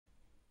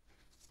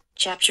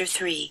Chapter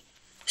 3.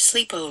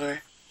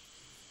 Sleepover.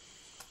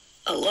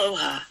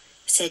 "Aloha,"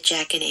 said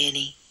Jack and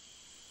Annie.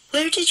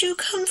 "Where did you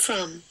come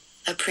from?"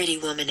 a pretty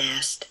woman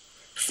asked.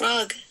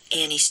 "Frog,"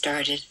 Annie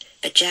started,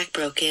 but Jack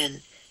broke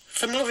in.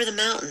 "From over the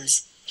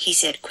mountains," he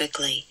said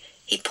quickly.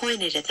 He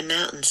pointed at the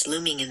mountains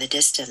looming in the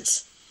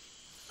distance.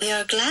 "We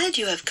are glad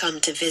you have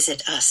come to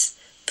visit us,"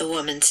 the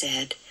woman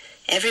said.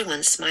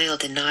 Everyone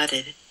smiled and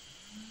nodded.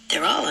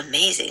 "They're all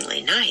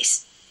amazingly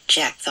nice,"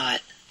 Jack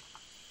thought.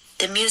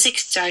 The music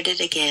started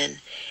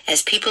again.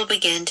 As people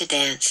began to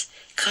dance,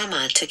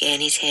 Kama took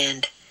Annie's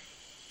hand.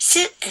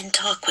 "Sit and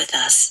talk with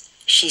us,"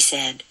 she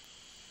said.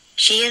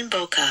 She and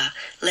Boka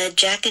led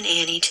Jack and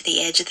Annie to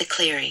the edge of the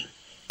clearing.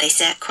 They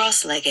sat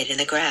cross-legged in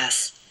the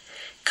grass.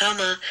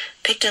 Kama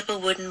picked up a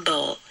wooden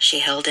bowl. She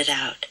held it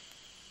out.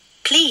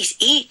 "Please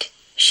eat,"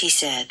 she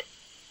said.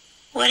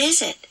 "What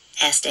is it?"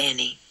 asked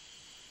Annie.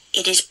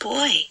 "It is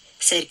poi,"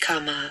 said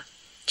Kama.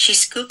 She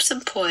scooped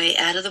some poi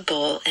out of the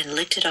bowl and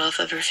licked it off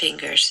of her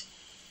fingers.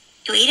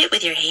 "You eat it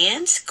with your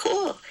hands?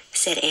 Cool,"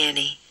 said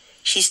Annie.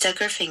 She stuck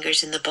her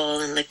fingers in the bowl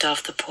and licked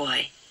off the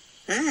poi.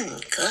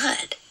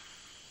 Good."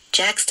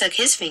 Jack stuck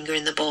his finger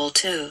in the bowl,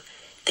 too.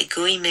 The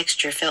gooey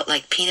mixture felt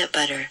like peanut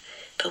butter,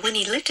 but when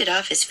he licked it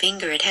off his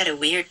finger, it had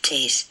a weird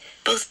taste,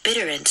 both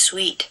bitter and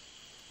sweet.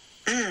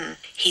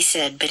 He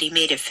said, but he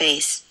made a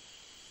face.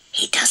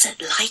 "He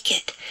doesn't like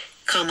it,"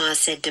 Kama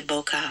said to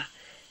Boka.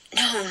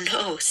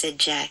 No, said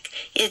Jack.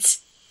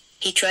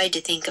 He tried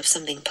to think of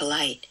something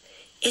polite.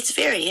 "It's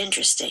very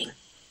interesting."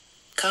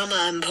 Kama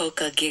and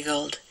Boka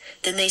giggled.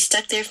 Then they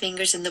stuck their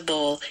fingers in the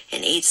bowl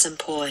and ate some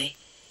poi.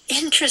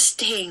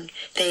 "Interesting!"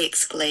 they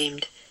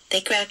exclaimed.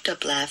 They cracked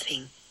up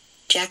laughing.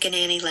 Jack and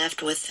Annie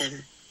laughed with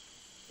them.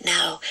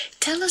 "Now,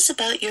 tell us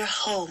about your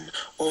home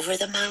over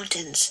the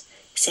mountains,"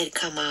 said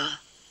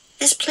Kama.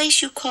 "This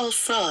place you call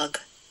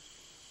Frog."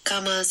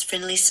 Kama's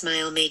friendly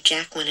smile made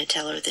Jack want to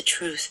tell her the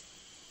truth.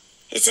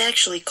 "It's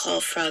actually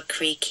called Frog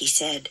Creek," he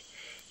said.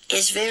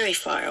 "It's very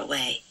far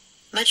away,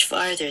 much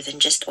farther than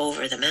just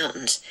over the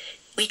mountains.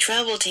 We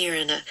traveled here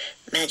in a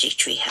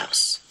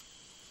ㅣ매직트리하우스."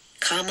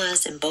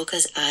 Kama's and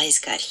Boka's eyes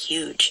got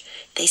huge.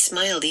 They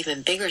smiled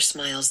even bigger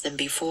smiles than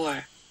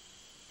before.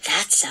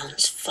 "That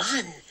sounds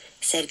fun,"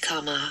 said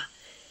Kama.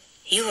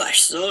 "You are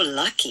so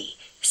lucky,"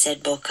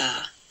 said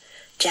Boka.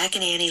 Jack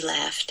and Annie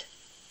laughed.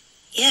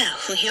 "Yeah,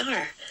 we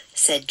are,"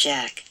 said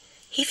Jack.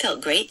 He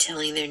felt great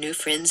telling their new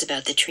friends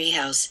about the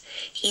treehouse.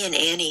 He and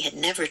Annie had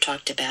never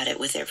talked about it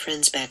with their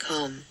friends back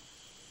home.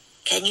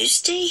 "Can you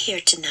stay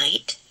here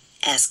tonight?"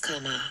 asked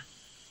Kama.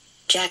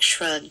 Jack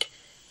shrugged.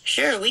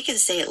 "Sure, we can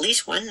stay at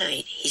least one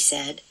night," he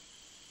said.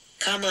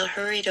 Kama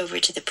hurried over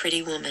to the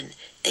pretty woman.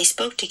 They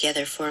spoke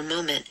together for a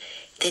moment.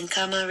 Then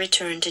Kama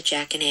returned to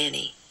Jack and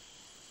Annie.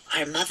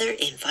 "Our mother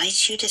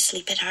invites you to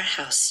sleep at our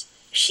house,"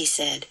 she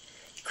said.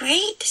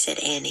 "Great," said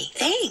Annie.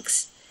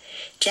 "Thanks."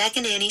 Jack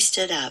and Annie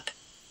stood up.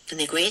 In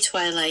the gray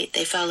twilight,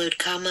 they followed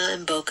Kama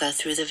and Boka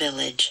through the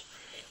village.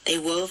 They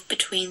wove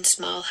between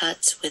small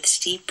huts with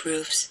steep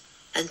roofs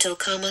until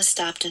Kama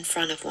stopped in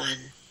front of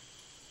one.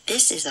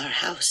 "This is our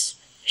house,"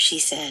 she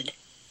said.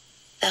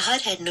 The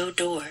hut had no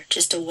door,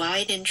 just a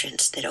wide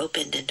entrance that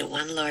opened into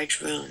one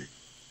large room.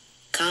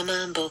 Kama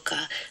and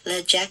Boka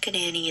led Jack and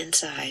Annie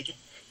inside.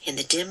 In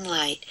the dim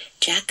light,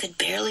 Jack could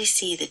barely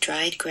see the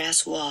dried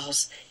grass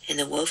walls and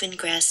the woven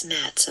grass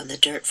mats on the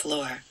dirt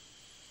floor.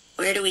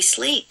 "Where do we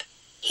sleep?"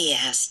 he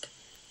asked.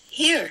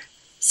 "Here,"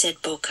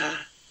 said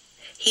Boka.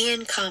 He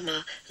and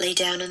Kama lay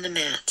down on the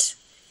mats.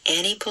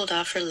 Annie pulled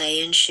off her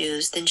lei and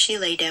shoes, then she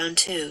lay down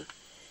too.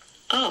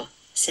 "Oh,"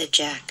 said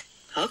Jack.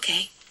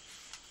 "Okay."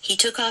 He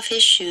took off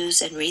his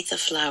shoes and wreath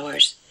of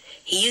flowers.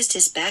 He used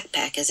his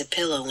backpack as a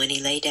pillow when he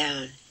lay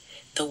down.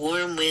 The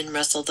warm wind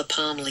rustled the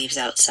palm leaves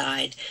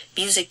outside.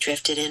 Music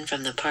drifted in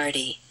from the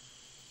party.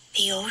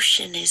 "The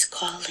ocean is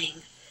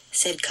calling,"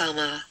 said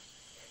Kama.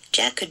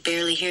 Jack could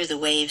barely hear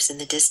the waves in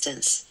the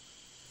distance.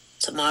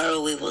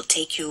 "Tomorrow we will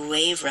take you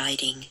wave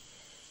riding,"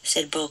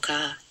 said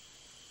Boka.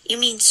 "You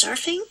mean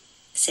surfing?"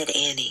 said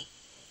Annie.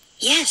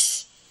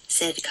 "Yes,"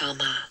 said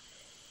Kama.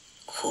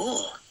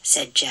 "Cool,"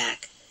 said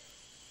Jack.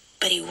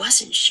 But he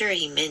wasn't sure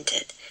he meant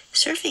it.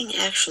 Surfing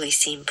actually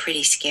seemed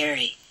pretty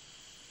scary.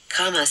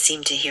 Kama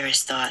seemed to hear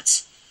his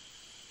thoughts.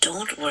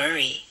 "Don't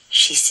worry,"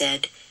 she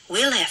said.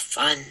 "We'll have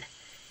fun."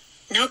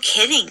 "No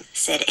kidding,"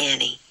 said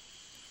Annie.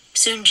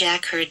 Soon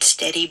Jack heard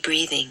steady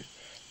breathing.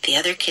 The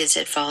other kids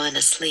had fallen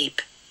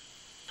asleep.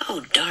 "Oh,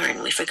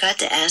 darn, we forgot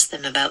to ask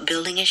them about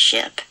building a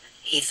ship,"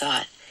 he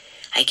thought.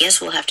 "I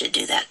guess we'll have to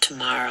do that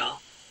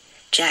tomorrow."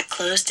 Jack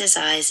closed his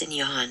eyes and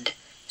yawned.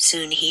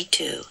 Soon he,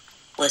 too,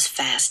 was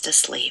fast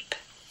asleep.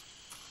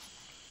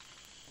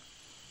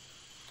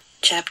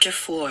 Chapter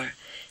 4.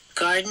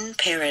 Garden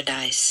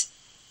Paradise.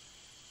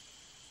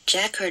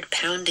 Jack heard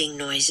pounding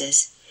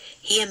noises.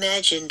 He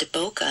imagined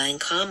Boka and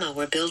Kama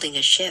were building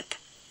a ship.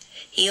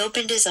 He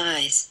opened his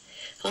eyes.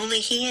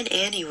 Only he and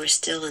Annie were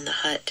still in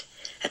the hut.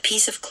 A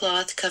piece of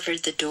cloth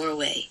covered the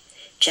doorway.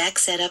 Jack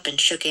sat up and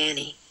shook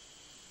Annie.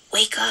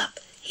 "Wake up,"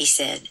 he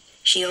said.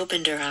 She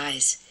opened her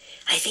eyes.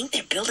 "I think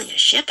they're building a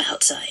ship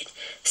outside,"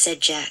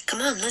 said Jack.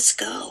 "Come on, let's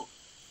go."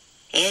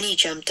 Annie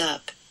jumped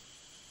up.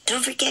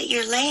 "Don't forget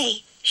your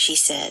lei," she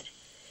said.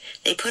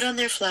 They put on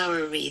their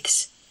flower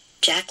wreaths.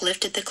 Jack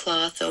lifted the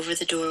cloth over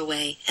the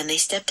doorway, and they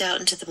stepped out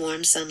into the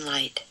warm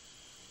sunlight.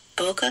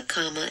 Boca,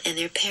 and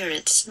their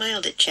parents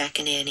smiled at Jack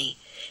and Annie.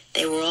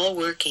 They were all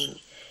working,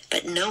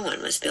 but no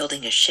one was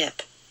building a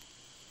ship.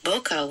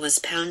 Boca was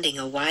pounding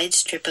a wide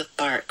strip of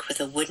bark with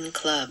a wooden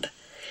club.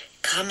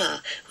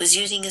 Kama was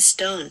using a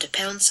stone to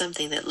pound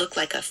something that looked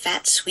like a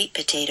fat sweet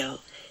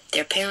potato.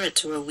 Their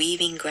parents were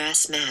weaving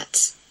grass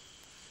mats.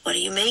 "What are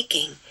you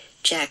making?"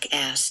 Jack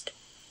asked.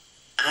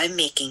 "I'm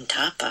making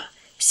tapa,"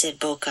 said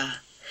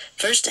Boca.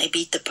 "First I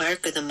beat the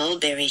bark of the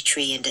mulberry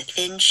tree into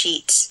thin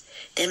sheets.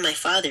 Then my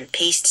father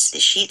pastes the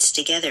sheets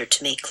together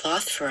to make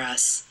cloth for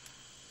us."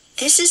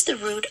 "This is the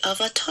root of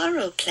a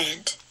taro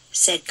plant,"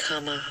 said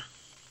Kama.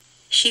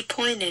 She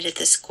pointed at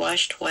the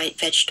squashed white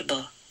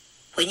vegetable.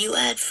 "When you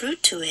add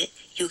fruit to it,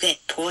 you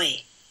get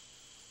poi."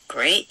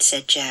 "Great,"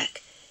 said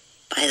Jack.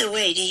 "By the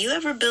way, do you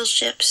ever build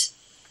ships?"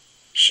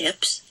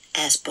 "Ships?"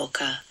 asked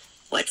Boca.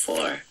 "What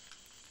for?"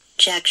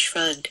 Jack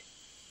shrugged.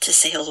 "To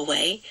sail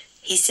away,"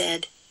 he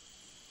said.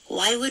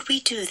 "Why would we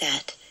do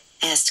that?"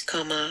 asked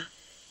Kama.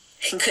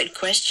 "Good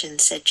question,"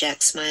 said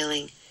Jack,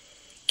 smiling.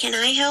 "Can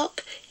I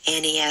help?"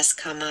 Annie asked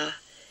Kama.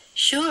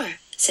 "Sure,"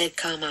 said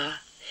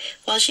Kama.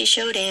 While she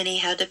showed Annie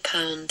how to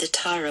pound the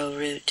taro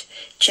root,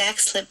 Jack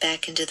slipped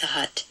back into the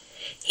hut.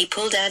 He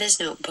pulled out his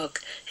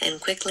notebook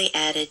and quickly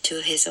added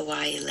to his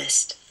Hawaii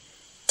list.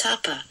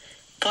 Tapa,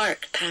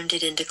 bark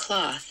pounded into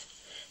cloth.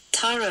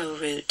 Taro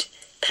root,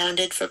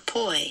 pounded for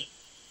poi.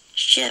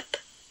 Ship, ?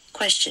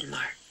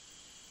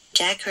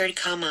 Jack heard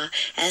Kama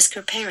ask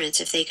her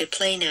parents if they could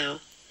play now.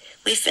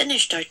 "We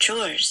finished our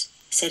chores,"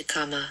 said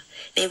Kama.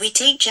 "May we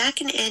take Jack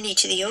and Annie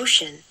to the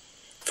ocean?"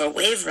 "For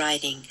wave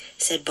riding,"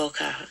 said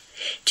Boca.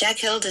 Jack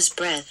held his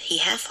breath. He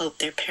half hoped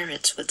their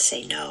parents would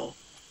say no.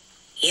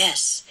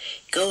 "Yes,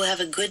 go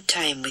have a good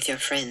time with your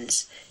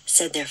friends,"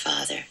 said their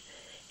father.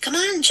 "Come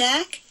on,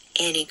 Jack,"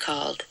 Annie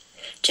called.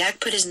 Jack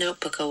put his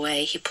notebook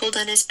away. He pulled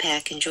on his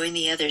pack and joined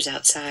the others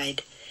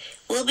outside.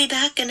 "We'll be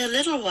back in a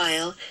little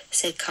while,"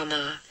 said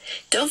Kama.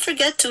 "Don't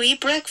forget to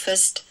eat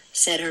breakfast,"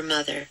 said her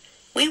mother.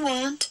 "We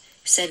won't,"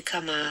 said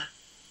Kama.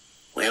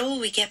 "Where will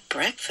we get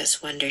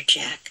breakfast?" wondered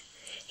Jack.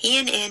 He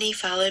and Annie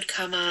followed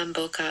Kama and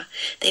Boca.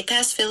 They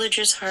passed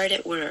villagers hard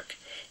at work.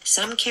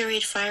 Some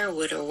carried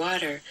firewood or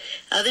water.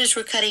 Others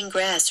were cutting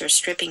grass or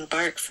stripping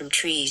bark from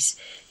trees.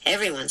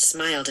 Everyone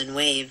smiled and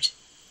waved.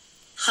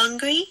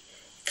 "Hungry?"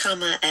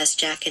 Kama asked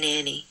Jack and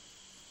Annie.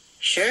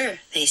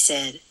 "Sure," they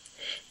said.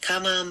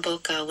 Kama and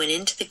Boca went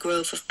into the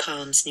grove of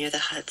palms near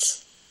the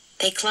huts.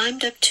 They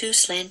climbed up 2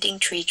 slanting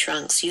tree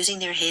trunks, using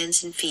their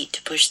hands and feet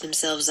to push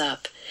themselves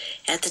up.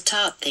 At the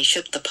top, they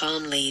shook the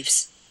palm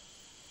leaves.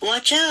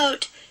 "Watch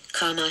out!"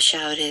 Kama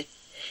shouted.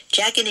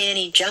 Jack and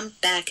Annie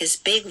jumped back as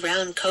big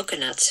round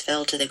coconuts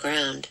fell to the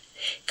ground.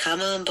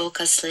 Kama and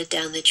Boca slid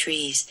down the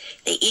trees.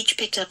 They each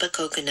picked up a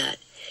coconut.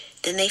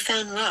 Then they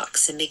found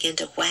rocks and began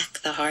to whack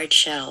the hard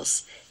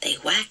shells. They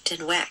whacked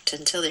and whacked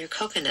until their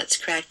coconuts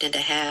cracked into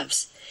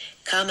halves.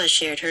 Kama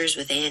shared hers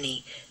with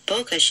Annie.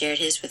 Boca shared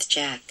his with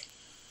Jack.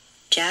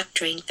 Jack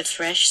drank the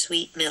fresh,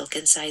 sweet milk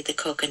inside the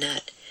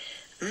coconut.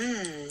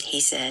 He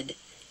said.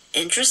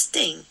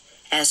 "Interesting?"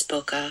 asked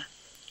Boca.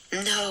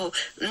 "No,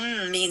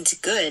 means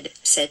good,"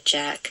 said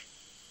Jack.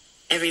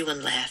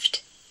 Everyone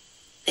laughed.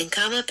 Then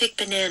Kama picked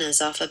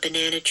bananas off a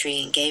banana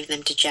tree and gave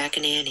them to Jack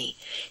and Annie.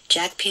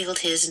 Jack peeled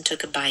his and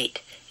took a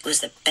bite. It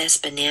was the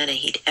best banana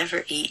he'd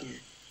ever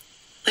eaten.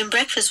 When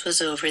breakfast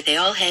was over, they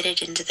all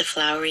headed into the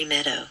flowery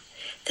meadow.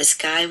 The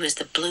sky was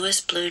the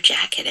bluest blue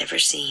Jack had ever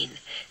seen.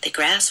 The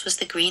grass was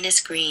the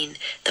greenest green.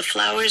 The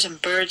flowers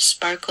and birds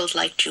sparkled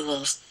like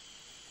jewels.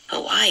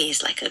 Hawaii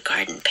is like a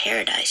garden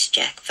paradise,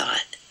 Jack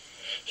thought.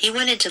 He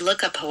wanted to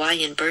look up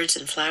Hawaiian birds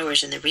and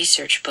flowers in the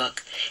research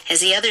book. As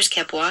the others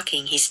kept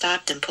walking, he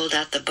stopped and pulled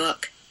out the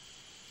book.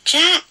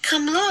 "Jack,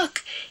 come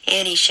look!"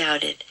 Annie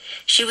shouted.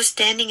 She was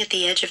standing at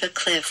the edge of a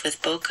cliff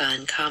with Boca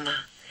and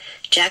Kama.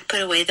 Jack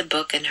put away the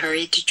book and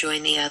hurried to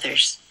join the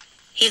others.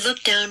 He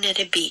looked down at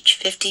a beach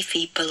 50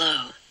 feet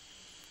below.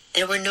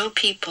 There were no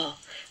people.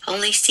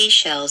 Only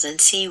seashells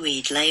and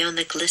seaweed lay on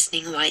the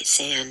glistening white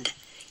sand.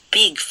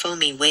 Big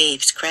foamy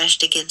waves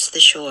crashed against the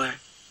shore.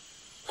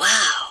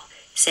 "Wow!"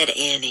 said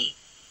Annie.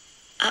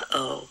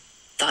 "Uh-oh,"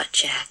 thought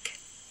Jack.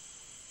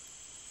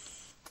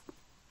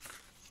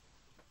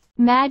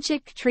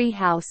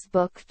 ㅣ매직트리하우스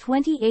Book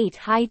 28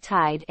 High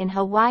Tide in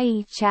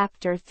Hawaii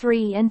Chapter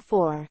 3 and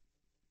 4.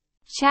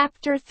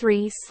 Chapter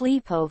 3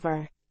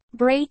 Sleepover.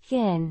 Break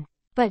in.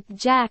 But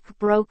Jack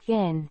broke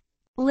in.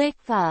 Lick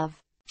of.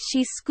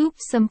 She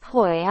scooped some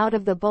poi out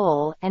of the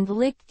bowl and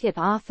licked it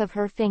off of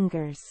her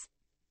fingers.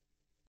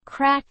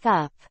 Crack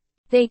up.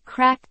 They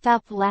cracked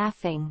up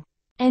laughing.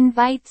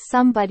 Invite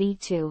somebody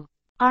to.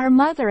 Our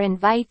mother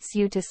invites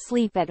you to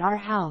sleep at our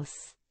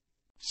house.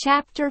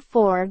 Chapter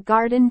 4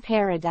 Garden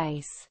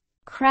Paradise.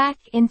 Crack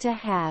into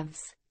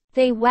halves.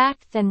 They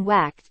whacked and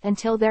whacked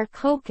until their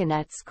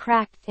coconuts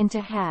cracked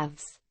into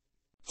halves.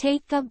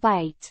 Take a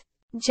bite.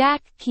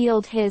 Jack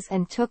peeled his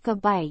and took a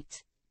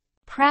bite.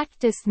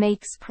 Practice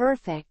makes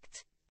perfect.